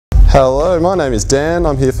Hello, my name is Dan.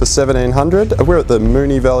 I'm here for 1700. We're at the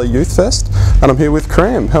Moonee Valley Youth Fest, and I'm here with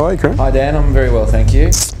Kram. How are you, Kram? Hi Dan, I'm very well, thank you.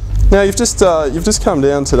 Now you've just come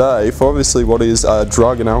down today for obviously what is a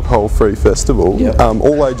drug and alcohol-free festival, yep.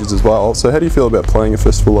 All ages as well. So how do you feel about playing a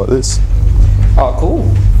festival like this? Oh, cool.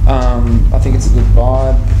 I think it's a good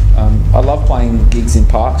vibe. I love playing gigs in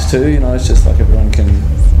parks too. You know, it's just like everyone can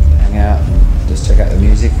hang out and just check out the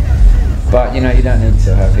music. But you know, you don't need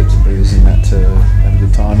to have heaps of booze in that to have a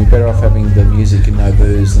good time. You're better off having the music and no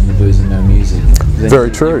booze than the booze and no music. Very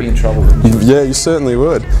true. You'd be in trouble, wouldn't you? Yeah, you certainly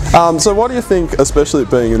would. So what do you think, especially it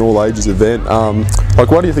being an all-ages event,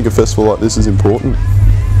 why do you think a festival like this is important?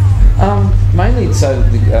 Mainly so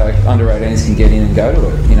the under 18s can get in and go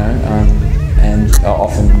to it, you know, and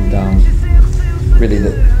often really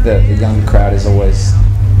the younger crowd is always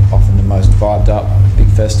often the most vibed up. Big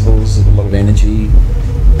festivals with a lot of energy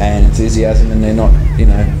and enthusiasm, and they're not, you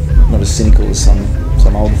know, not as cynical as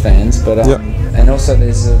some older fans. But yep. And also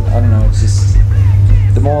there's I don't know, it's just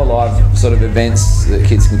the more live sort of events that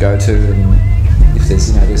kids can go to, and if there's,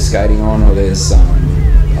 you know, there's skating on or there's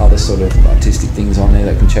other sort of artistic things on there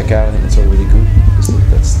that can check out, I think it's all really good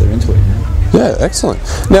because they're into it, you know? Yeah, excellent.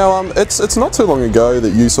 Now, it's not too long ago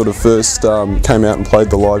that you sort of first came out and played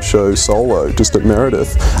the live show solo, just at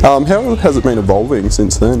Meredith. How has it been evolving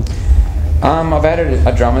since then? I've added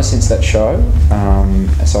a drummer since that show,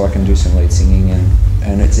 so I can do some lead singing,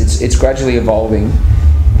 and it's gradually evolving.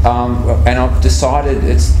 And I've decided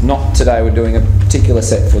it's not today we're doing a particular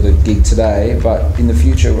set for the gig today, but in the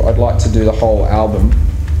future I'd like to do the whole album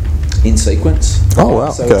in sequence. Oh wow!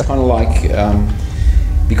 So it's kind of like,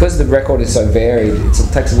 because the record is so varied,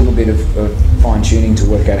 it takes a little bit of fine tuning to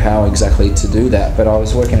work out how exactly to do that. But I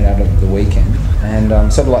was working it out over the weekend,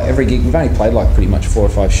 and sort of like every gig, we've only played like pretty much 4 or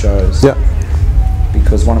 5 shows. Yeah.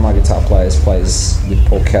 Because one of my guitar players plays with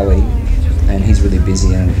Paul Kelly, and he's really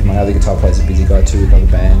busy, and my other guitar player's a busy guy too with other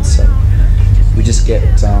bands. So we just get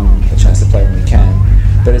a chance to play when we can.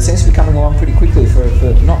 But it seems to be coming along pretty quickly for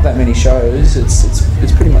not that many shows. It's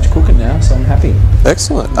pretty much cooking now, so I'm happy.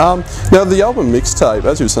 Excellent. Now the album mixtape,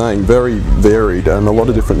 as you were saying, very varied and a lot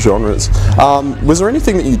of different genres. Was there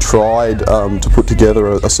anything that you tried to put together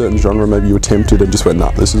a certain genre, maybe you attempted and just went,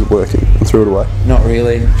 nah, this isn't working, and threw it away? Not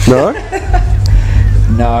really. No?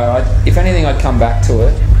 No, if anything I'd come back to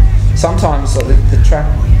it. Sometimes like the track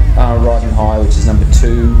Riding High, which is number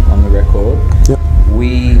 2 on the record, yep.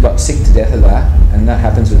 We got sick to death of that, and that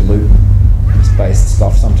happens with loop-based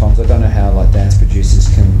stuff sometimes. I don't know how like dance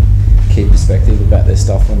producers can keep perspective about their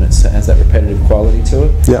stuff when it has that repetitive quality to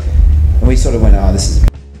it. Yeah. And we sort of went, oh, this is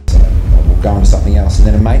so we'll go on to something else. And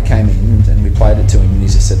then a mate came in and we played it to him, and he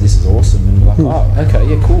just said, this is awesome. And we're like, oh,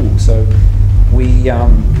 okay, yeah, cool. So we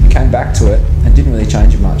came back to it and didn't really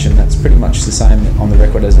change it much, and that's pretty much the same on the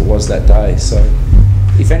record as it was that day. So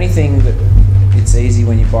if anything, it's easy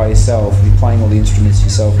when you're by yourself, you're playing all the instruments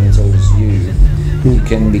yourself and it's all just you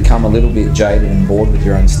can become a little bit jaded and bored with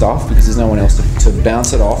your own stuff because there's no one else to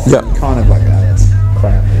bounce it off. Yep. You're kind of like, oh, that's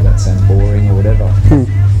crap, or that sounds boring or whatever.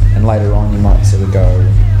 And later on you might sort of go,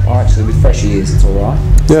 oh, actually with fresh ears it's alright.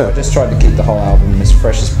 Yeah. So I just tried to keep the whole album as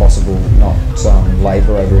fresh as possible, not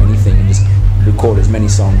labour over anything, and just record as many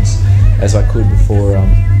songs as I could before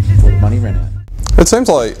the money ran out. It seems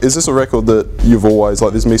like, is this a record that you've always,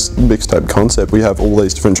 like this mixtape concept, we have all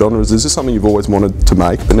these different genres, is this something you've always wanted to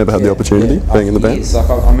make but never had the opportunity, being in the band? Like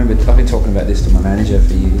I remember, I've been talking about this to my manager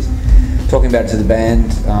for years, talking about it to the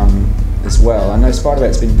band as well. I know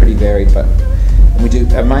Spiderbait's been pretty varied, but we do,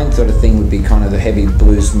 our main sort of thing would be kind of the heavy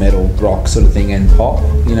blues, metal, rock sort of thing, and pop,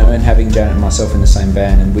 you know, and having Janet and myself in the same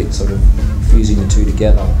band and Whit sort of fusing the two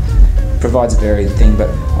together provides a varied thing.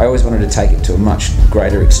 But I always wanted to take it to a much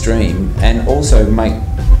greater extreme and also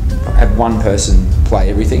have one person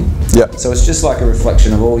play everything. Yeah. So it's just like a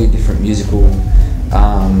reflection of all your different musical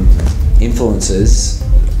influences,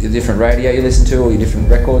 your different radio you listen to, or your different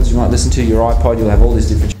records you might listen to, your iPod, you'll have all these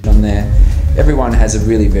different shit on there. Everyone has a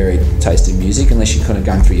really varied taste in music, unless you're kind of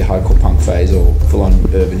going through your hardcore punk phase or full-on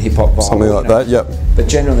urban hip-hop vibe. Something like that, yep. But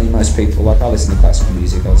generally, most people, like, I listen to classical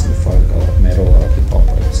music, I listen to folk, I like metal, I like hip-hop,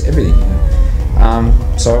 I like everything, you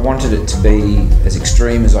know. So I wanted it to be as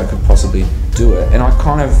extreme as I could possibly do it, and I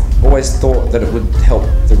kind of always thought that it would help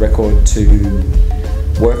the record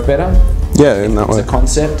to work better. Yeah, in that way. It's a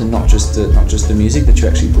concept and not just the music that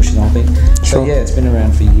you're actually pushing on thing. Sure. So yeah, it's been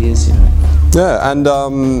around for years, you know. Yeah, and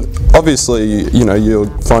obviously, you know, you're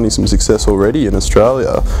finding some success already in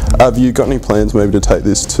Australia. Have you got any plans maybe to take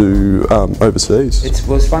this to overseas? It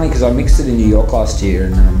was funny because I mixed it in New York last year,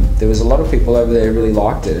 and there was a lot of people over there who really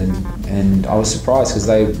liked it, and I was surprised because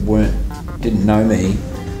they didn't know me,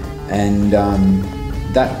 and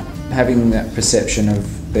having that perception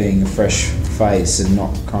of being a fresh face and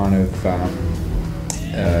not kind of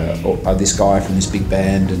this guy from this big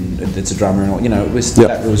band and it's a drummer and all. You know, it was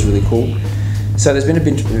that was really cool. So there's been a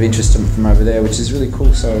bit of interest from over there, which is really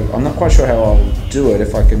cool. So I'm not quite sure how I'll do it.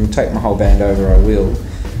 If I can take my whole band over, I will.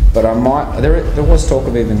 But I might. There was talk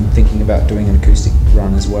of even thinking about doing an acoustic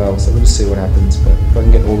run as well. So we'll just see what happens. But if I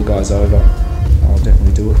can get all the guys over, I'll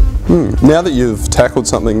definitely do it. Now that you've tackled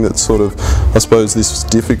something that's sort of, I suppose, this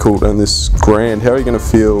difficult and this grand, how are you going to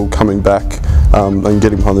feel coming back and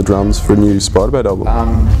getting behind the drums for a new Spiderbait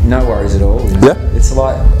album? No worries at all. You know? Yeah. It's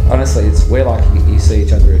like, honestly, we're like you see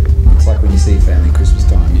each other. It's like when you see your family at Christmas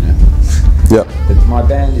time, you know. Yeah. But my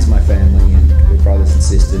band is my family, and we're brothers and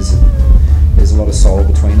sisters, and there's a lot of soul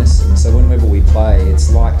between us. And so whenever we play,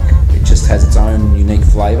 it's like it just has its own unique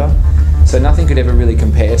flavour. So nothing could ever really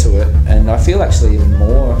compare to it, and I feel actually even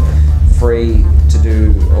more free to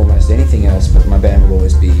do almost anything else, but my band will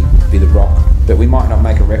always be the rock. But we might not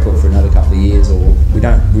make a record for another couple of years, or we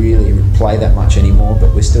don't really play that much anymore,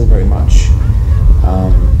 but we're still very much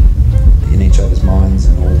in each other's minds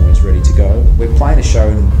and always ready to go. We're playing a show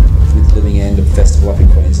with Living End, a festival up in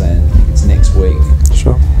Queensland. I think it's next week.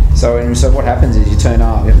 Sure. So what happens is you turn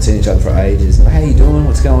up, you haven't seen each other for ages, and, hey, how you doing,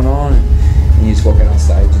 what's going on? And you just walk out on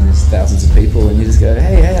stage and there's thousands of people and you just go,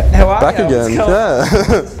 hey, how are you? Back again,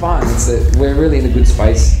 yeah. It's fun. We're really in a good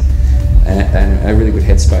space and a really good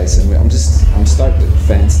headspace, and I'm stoked that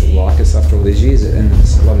fans still like us after all these years, and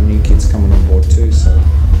there's a lot of new kids coming on board too. So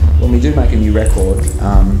when we do make a new record,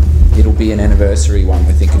 it'll be an anniversary one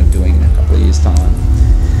we're thinking of doing in a couple of years' time,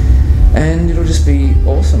 and it'll just be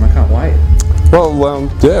awesome. I can't wait. Well,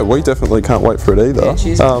 yeah, we definitely can't wait for it either. Yeah,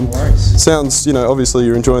 cheers, no worries. Sounds, obviously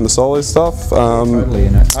you're enjoying the solo stuff. Totally,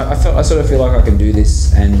 and I sort of feel like I can do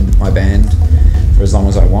this and my band for as long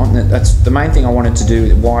as I want. And that's the main thing I wanted to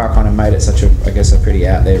do. Why I kind of made it such a pretty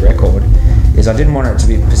out there record, is I didn't want it to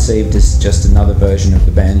be perceived as just another version of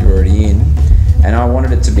the band you're already in, and I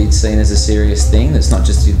wanted it to be seen as a serious thing. That's not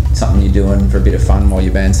just something you're doing for a bit of fun while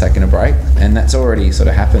your band's taking a break. And that's already sort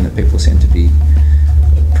of happened. That people seem to be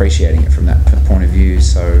appreciating it from that point of view,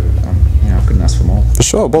 so I couldn't ask for more. For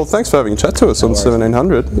sure. Well, thanks for having a chat to us on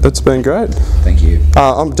 1700. It's been great. Thank you.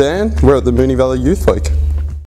 I'm Dan. We're at the Moonee Valley Youth Week.